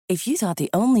If you thought the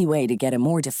only way to get a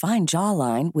more defined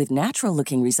jawline with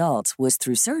natural-looking results was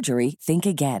through surgery, think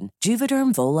again.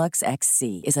 Juvederm Volux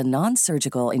XC is a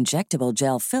non-surgical injectable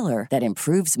gel filler that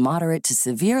improves moderate to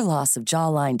severe loss of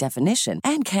jawline definition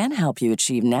and can help you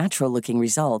achieve natural-looking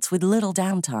results with little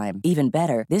downtime. Even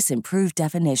better, this improved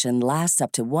definition lasts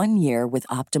up to 1 year with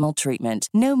optimal treatment.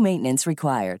 No maintenance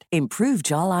required. Improve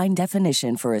jawline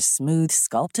definition for a smooth,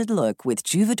 sculpted look with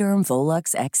Juvederm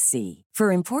Volux XC.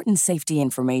 For important safety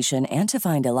information and to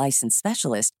find a licensed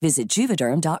specialist, visit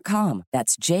Juvederm.com.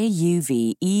 That's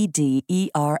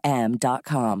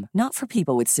Juvederm.com. Not for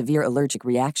people with severe allergic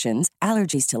reactions,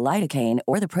 allergies to lidocaine,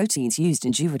 or the proteins used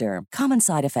in Juvederm. Common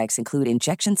side effects include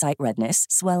injection site redness,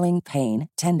 swelling, pain,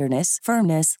 tenderness,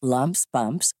 firmness, lumps,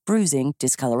 bumps, bruising,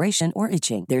 discoloration, or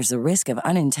itching. There's a risk of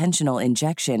unintentional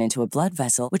injection into a blood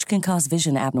vessel, which can cause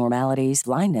vision abnormalities,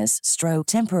 blindness, stroke,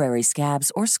 temporary scabs,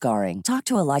 or scarring. Talk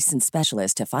to a licensed specialist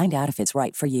to find out if it's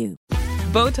right for you.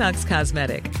 Botox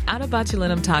Cosmetic, out of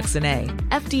botulinum toxin A,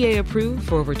 FDA approved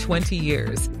for over 20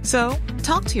 years. So,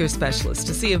 talk to your specialist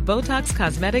to see if Botox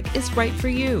Cosmetic is right for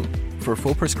you. For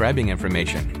full prescribing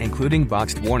information, including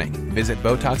boxed warning, visit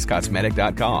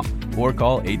BotoxCosmetic.com or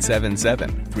call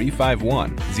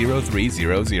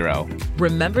 877-351-0300.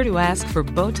 Remember to ask for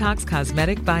Botox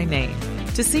Cosmetic by name.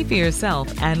 To see for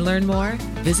yourself and learn more,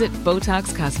 visit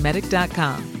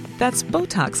BotoxCosmetic.com. That's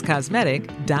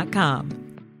BotoxCosmetic.com.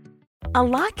 A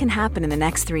lot can happen in the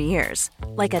next 3 years.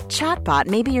 Like a chatbot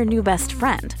may be your new best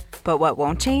friend. But what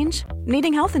won't change?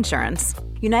 Needing health insurance.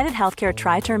 United Healthcare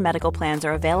Tri-Term Medical Plans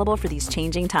are available for these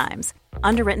changing times.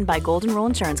 Underwritten by Golden Rule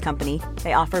Insurance Company,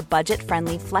 they offer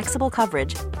budget-friendly, flexible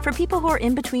coverage for people who are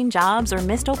in between jobs or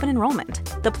missed open enrollment.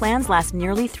 The plans last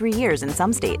nearly 3 years in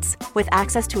some states, with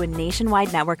access to a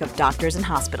nationwide network of doctors and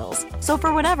hospitals. So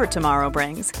for whatever tomorrow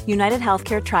brings, United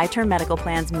Healthcare Tri-Term Medical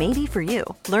Plans may be for you.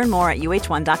 Learn more at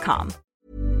uh1.com.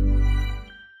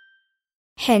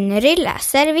 Henry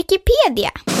läser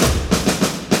Wikipedia.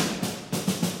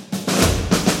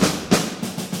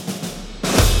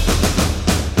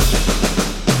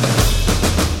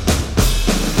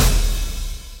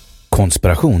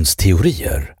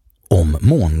 Konspirationsteorier om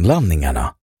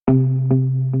månlandningarna.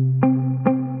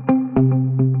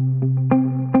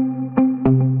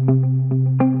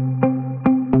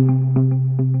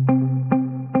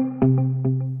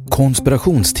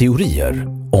 Konspirationsteorier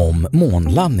om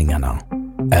månlandningarna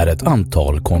är ett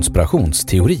antal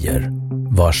konspirationsteorier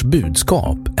vars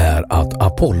budskap är att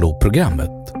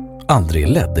Apollo-programmet aldrig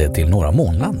ledde till några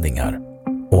månlandningar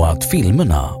och att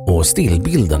filmerna och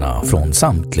stillbilderna från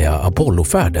samtliga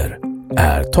Apollo-färder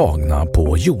är tagna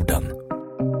på jorden.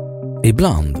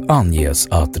 Ibland anges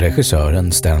att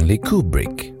regissören Stanley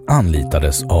Kubrick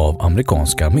anlitades av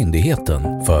amerikanska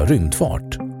myndigheten för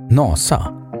rymdfart,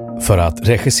 NASA, för att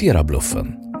regissera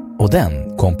bluffen, och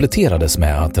den kompletterades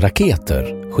med att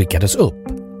raketer skickades upp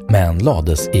men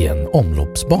lades i en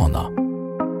omloppsbana.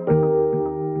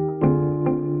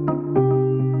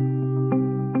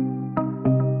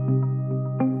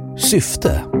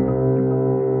 Syfte.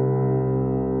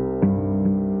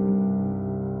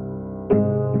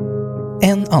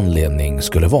 En anledning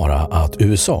skulle vara att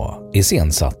USA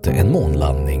iscensatte en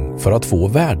månlandning för att få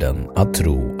världen att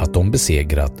tro att de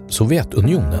besegrat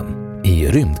Sovjetunionen i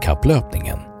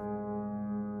rymdkapplöpningen.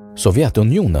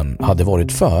 Sovjetunionen hade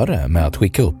varit före med att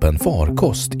skicka upp en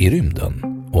farkost i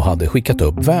rymden och hade skickat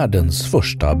upp världens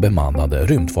första bemannade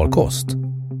rymdfarkost.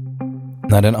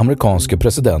 När den amerikanske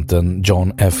presidenten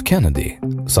John F. Kennedy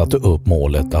satte upp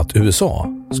målet att USA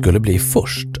skulle bli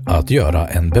först att göra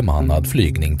en bemannad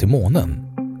flygning till månen,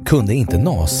 kunde inte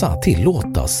NASA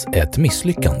tillåtas ett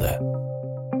misslyckande.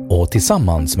 Och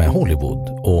tillsammans med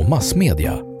Hollywood och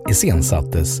massmedia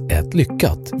iscensattes ett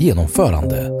lyckat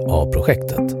genomförande av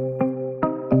projektet.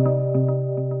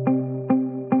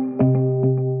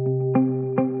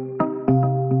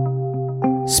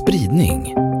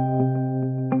 Spridning.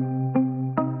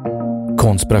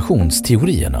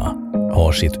 Konspirationsteorierna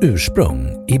har sitt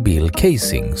ursprung i Bill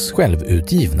Kasings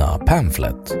självutgivna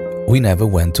pamphlet We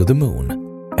Never Went to the Moon,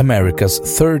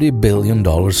 America's $30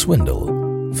 billion swindle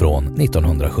från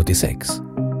 1976.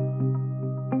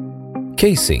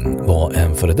 Kasing var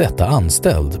en före detta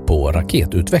anställd på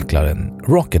raketutvecklaren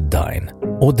Rocketdyne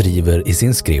och driver i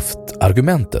sin skrift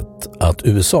argumentet att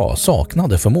USA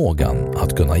saknade förmågan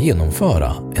att kunna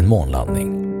genomföra en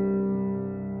månlandning.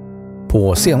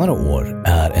 På senare år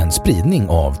är en spridning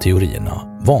av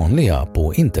teorierna vanliga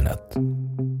på internet.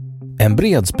 En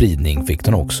bred spridning fick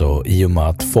den också i och med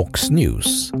att Fox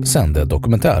News sände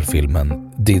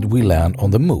dokumentärfilmen Did We Land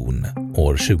on the Moon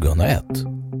år 2001.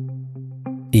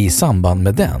 I samband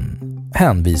med den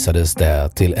hänvisades det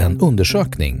till en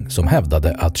undersökning som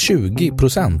hävdade att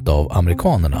 20% av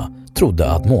amerikanerna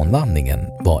trodde att månlandningen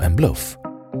var en bluff.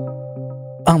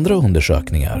 Andra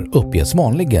undersökningar uppges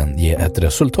vanligen ge ett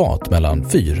resultat mellan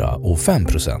 4 och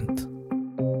 5%.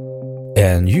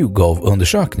 En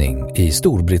YouGov-undersökning i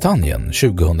Storbritannien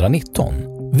 2019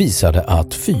 visade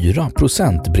att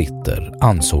 4% britter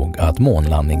ansåg att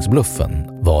månlandningsbluffen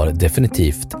var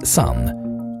definitivt sann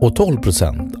och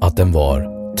 12% att den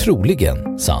var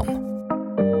troligen sann.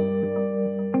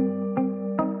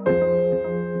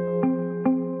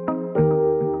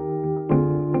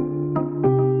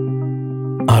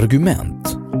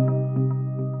 Argument.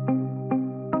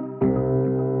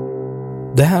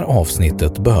 Det här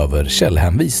avsnittet behöver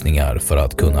källhänvisningar för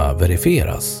att kunna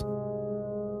verifieras.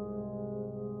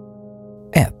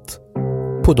 1.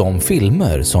 På de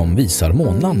filmer som visar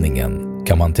månlandningen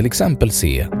kan man till exempel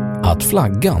se att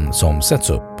flaggan som sätts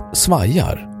upp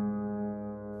svajar.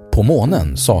 På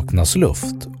månen saknas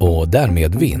luft och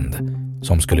därmed vind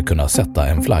som skulle kunna sätta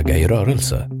en flagga i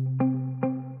rörelse.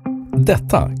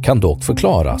 Detta kan dock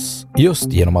förklaras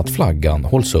just genom att flaggan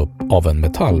hålls upp av en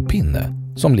metallpinne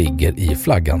som ligger i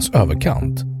flaggans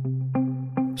överkant.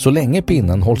 Så länge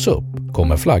pinnen hålls upp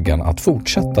kommer flaggan att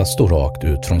fortsätta stå rakt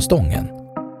ut från stången.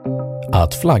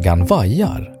 Att flaggan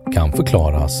vajar kan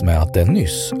förklaras med att den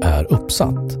nyss är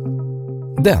uppsatt.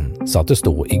 Den sattes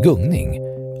då i gungning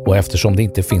och eftersom det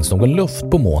inte finns någon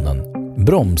luft på månen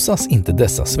bromsas inte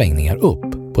dessa svängningar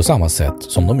upp på samma sätt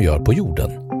som de gör på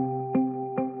jorden.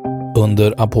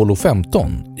 Under Apollo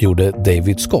 15 gjorde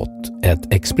David Scott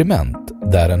ett experiment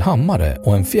där en hammare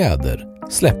och en fjäder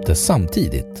släpptes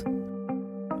samtidigt.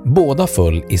 Båda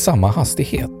föll i samma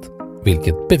hastighet,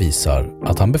 vilket bevisar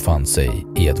att han befann sig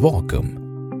i ett vakuum.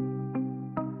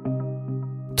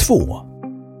 2.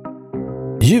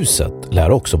 Ljuset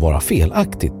lär också vara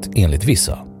felaktigt enligt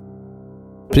vissa.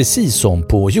 Precis som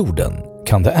på jorden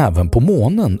kan det även på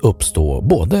månen uppstå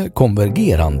både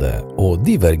konvergerande och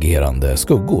divergerande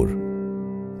skuggor.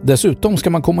 Dessutom ska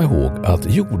man komma ihåg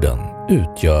att jorden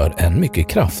utgör en mycket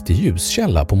kraftig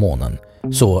ljuskälla på månen,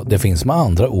 så det finns med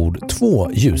andra ord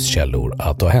 2 ljuskällor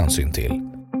att ta hänsyn till.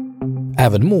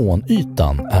 Även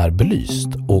månytan är belyst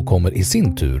och kommer i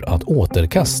sin tur att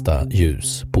återkasta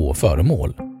ljus på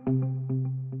föremål.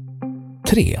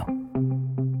 3.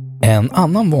 En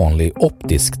annan vanlig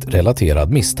optiskt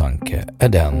relaterad misstanke är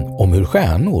den om hur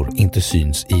stjärnor inte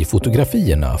syns i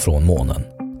fotografierna från månen,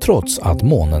 trots att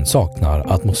månen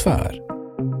saknar atmosfär.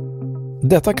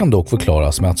 Detta kan dock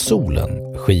förklaras med att solen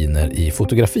skiner i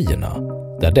fotografierna,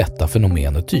 där detta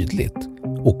fenomen är tydligt,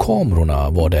 och kamerorna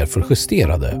var därför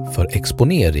justerade för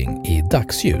exponering i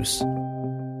dagsljus.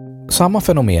 Samma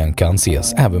fenomen kan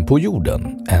ses även på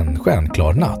jorden en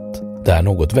stjärnklar natt, där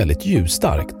något väldigt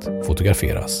ljusstarkt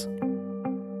fotograferas.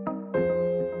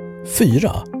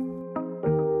 4.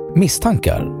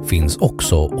 Misstankar finns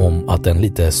också om att den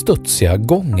lite studsiga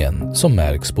gången som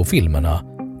märks på filmerna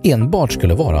enbart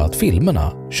skulle vara att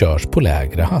filmerna körs på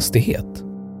lägre hastighet.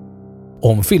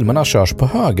 Om filmerna körs på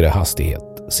högre hastighet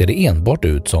ser det enbart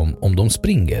ut som om de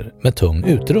springer med tung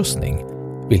utrustning,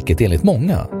 vilket enligt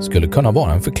många skulle kunna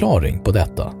vara en förklaring på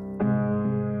detta.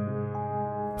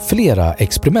 Flera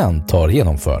experiment har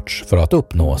genomförts för att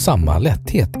uppnå samma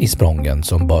lätthet i sprången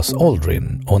som Buzz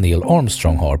Aldrin och Neil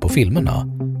Armstrong har på filmerna,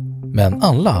 men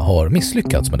alla har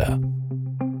misslyckats med det.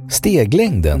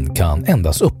 Steglängden kan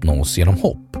endast uppnås genom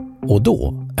hopp och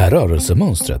då är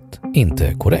rörelsemönstret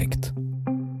inte korrekt.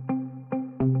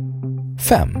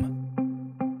 5.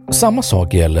 Samma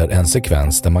sak gäller en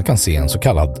sekvens där man kan se en så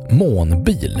kallad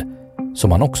månbil som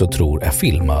man också tror är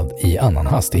filmad i annan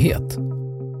hastighet.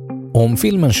 Om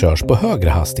filmen körs på högre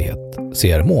hastighet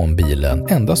ser månbilen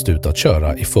endast ut att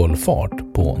köra i full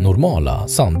fart på normala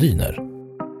sanddyner.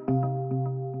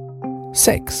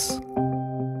 6.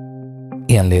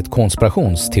 Enligt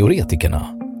konspirationsteoretikerna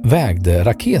vägde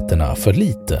raketerna för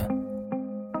lite.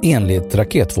 Enligt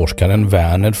raketforskaren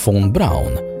Wernher von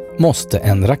Braun måste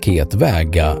en raket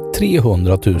väga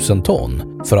 300 000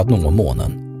 ton för att nå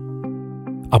månen.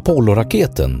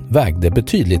 Apollo-raketen vägde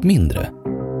betydligt mindre.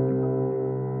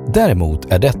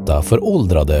 Däremot är detta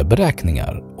föråldrade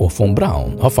beräkningar och von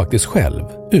Braun har faktiskt själv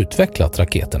utvecklat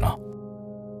raketerna.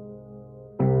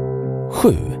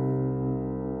 7.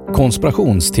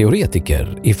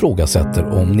 Konspirationsteoretiker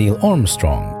ifrågasätter om Neil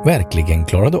Armstrong verkligen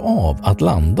klarade av att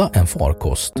landa en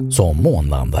farkost som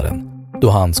månlandaren, då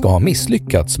han ska ha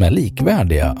misslyckats med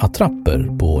likvärdiga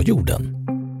attrapper på jorden.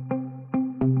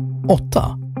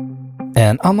 8.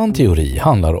 En annan teori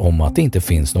handlar om att det inte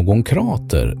finns någon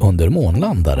krater under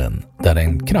månlandaren där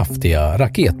den kraftiga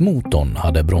raketmotorn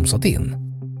hade bromsat in.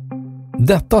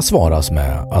 Detta svaras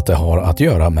med att det har att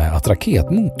göra med att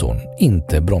raketmotorn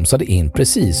inte bromsade in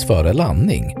precis före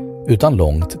landning utan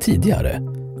långt tidigare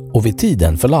och vid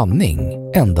tiden för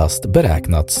landning endast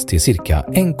beräknats till cirka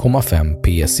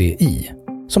 1,5 psi,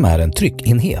 som är en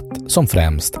tryckenhet som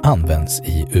främst används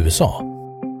i USA.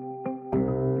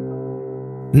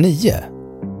 9.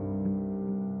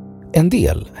 En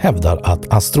del hävdar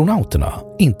att astronauterna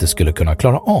inte skulle kunna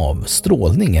klara av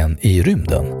strålningen i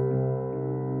rymden.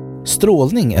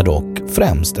 Strålning är dock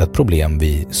främst ett problem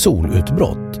vid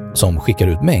solutbrott som skickar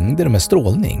ut mängder med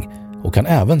strålning och kan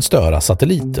även störa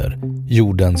satelliter,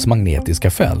 jordens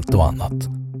magnetiska fält och annat.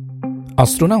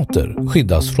 Astronauter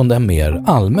skyddas från den mer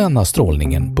allmänna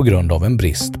strålningen på grund av en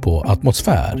brist på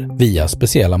atmosfär via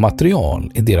speciella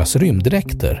material i deras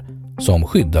rymddräkter som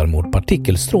skyddar mot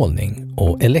partikelstrålning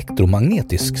och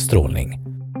elektromagnetisk strålning.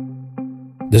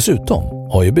 Dessutom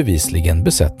har ju bevisligen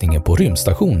besättningen på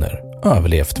rymdstationer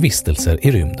överlevt vistelser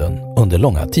i rymden under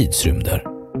långa tidsrymder.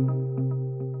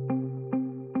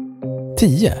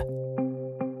 10.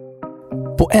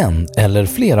 På en eller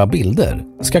flera bilder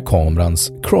ska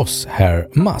kamerans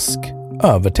crosshair-mask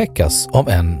övertäckas av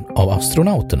en av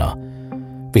astronauterna,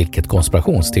 vilket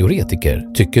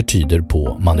konspirationsteoretiker tycker tyder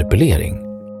på manipulering.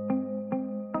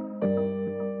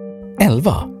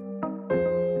 11.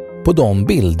 På de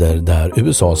bilder där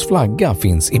USAs flagga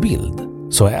finns i bild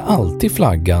så är alltid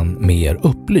flaggan mer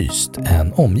upplyst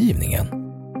än omgivningen.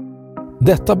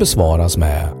 Detta besvaras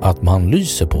med att man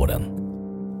lyser på den.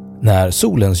 När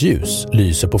solens ljus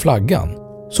lyser på flaggan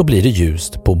så blir det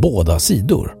ljust på båda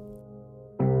sidor.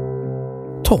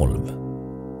 12.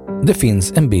 Det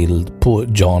finns en bild på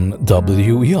John W.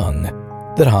 Young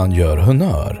där han gör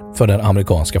honnör för den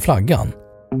amerikanska flaggan.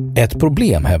 Ett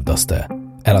problem, hävdas det,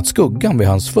 är att skuggan vid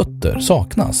hans fötter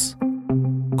saknas.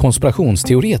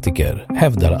 Konspirationsteoretiker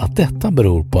hävdar att detta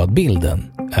beror på att bilden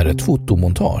är ett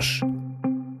fotomontage.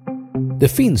 Det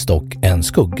finns dock en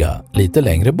skugga lite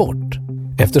längre bort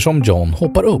eftersom John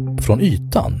hoppar upp från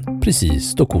ytan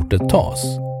precis då kortet tas,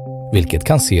 vilket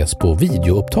kan ses på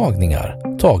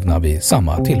videoupptagningar tagna vid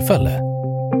samma tillfälle.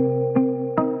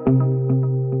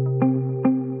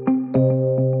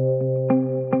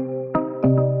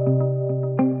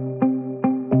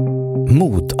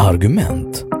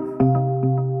 Motargument.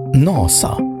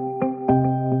 NASA.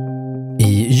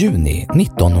 I juni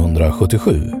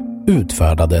 1977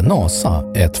 utfärdade NASA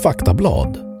ett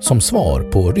faktablad som svar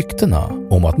på ryktena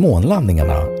om att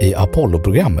månlandningarna i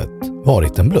Apollo-programmet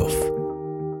varit en bluff.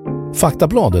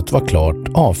 Faktabladet var klart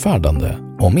avfärdande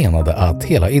och menade att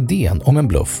hela idén om en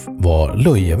bluff var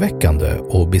löjeväckande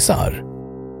och bizarr.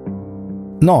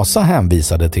 NASA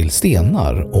hänvisade till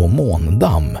stenar och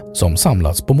måndamm som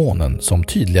samlats på månen som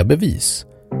tydliga bevis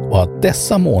och att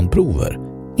dessa månprover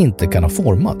inte kan ha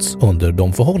formats under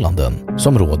de förhållanden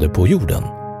som råder på jorden.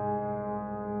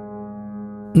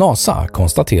 NASA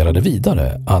konstaterade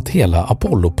vidare att hela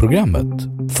Apollo-programmet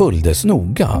följdes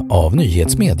noga av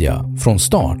nyhetsmedia från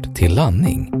start till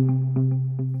landning.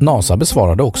 NASA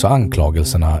besvarade också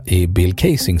anklagelserna i Bill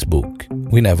Kaysings bok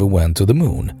We Never Went to the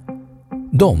Moon.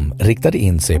 De riktade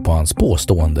in sig på hans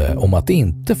påstående om att det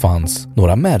inte fanns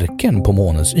några märken på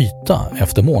månens yta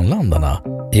efter månlandarna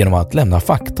genom att lämna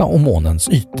fakta om månens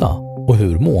yta och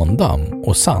hur måndamm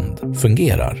och sand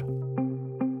fungerar.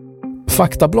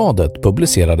 Faktabladet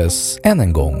publicerades än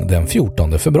en gång den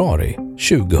 14 februari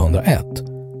 2001,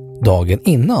 dagen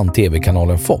innan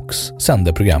tv-kanalen Fox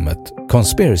sände programmet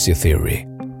Conspiracy Theory,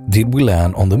 Did We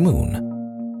Land on the Moon?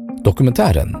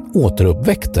 Dokumentären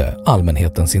återuppväckte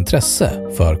allmänhetens intresse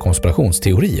för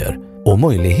konspirationsteorier och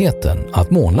möjligheten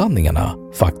att månlandningarna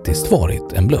faktiskt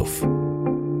varit en bluff.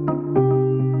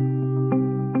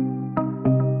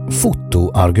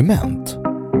 Fotoargument.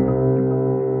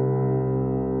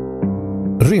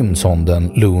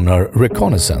 Rymdsonden Lunar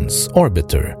Reconnaissance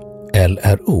Orbiter,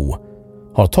 LRO,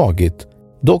 har tagit,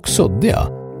 dock suddiga,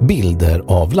 bilder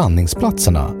av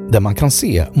landningsplatserna där man kan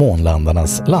se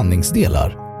månlandarnas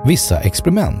landningsdelar, vissa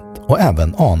experiment och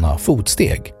även ana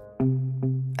fotsteg.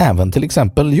 Även till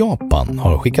exempel Japan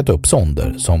har skickat upp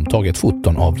sonder som tagit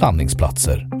foton av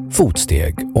landningsplatser,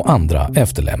 fotsteg och andra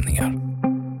efterlämningar.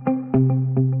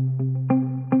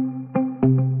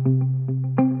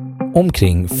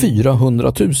 Omkring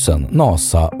 400 000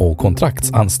 NASA- och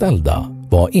kontraktsanställda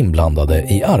var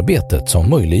inblandade i arbetet som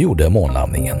möjliggjorde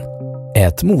månlandningen.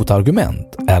 Ett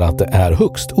motargument är att det är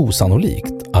högst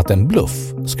osannolikt att en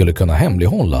bluff skulle kunna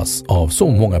hemlighållas av så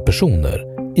många personer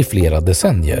i flera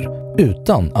decennier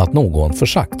utan att någon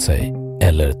försagt sig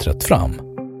eller trätt fram.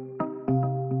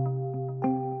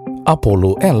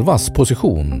 Apollo 11s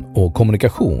position och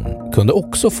kommunikation kunde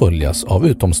också följas av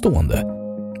utomstående,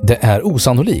 Det är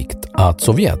osannolikt att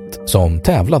Sovjet, som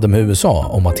tävlade med USA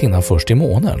om att hinna först till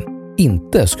månen,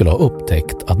 inte skulle ha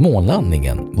upptäckt att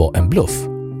månlandningen var en bluff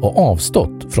och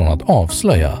avstått från att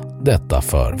avslöja detta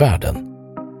för världen.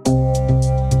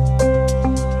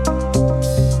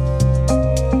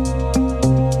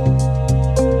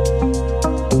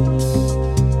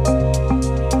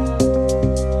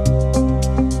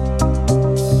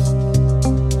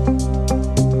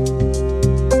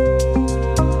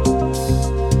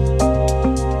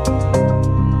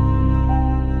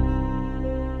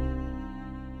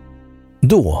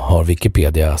 Då har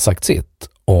Wikipedia sagt sitt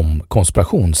om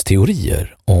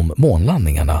konspirationsteorier om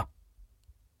månlandningarna.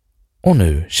 Och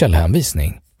nu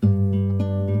källhänvisning.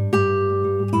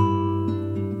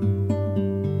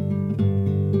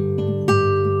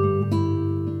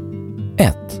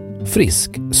 1.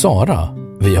 Frisk, Sara.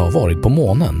 Vi har varit på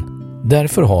månen.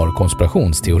 Därför har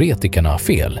konspirationsteoretikerna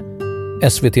fel.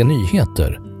 SVT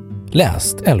Nyheter.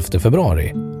 Läst 11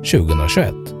 februari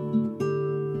 2021.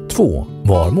 2.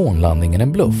 Var månlandningen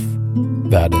en bluff?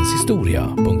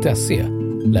 Världenshistoria.se.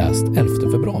 Läst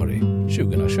 11 februari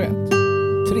 2021.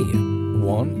 3.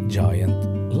 One Giant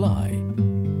Lie.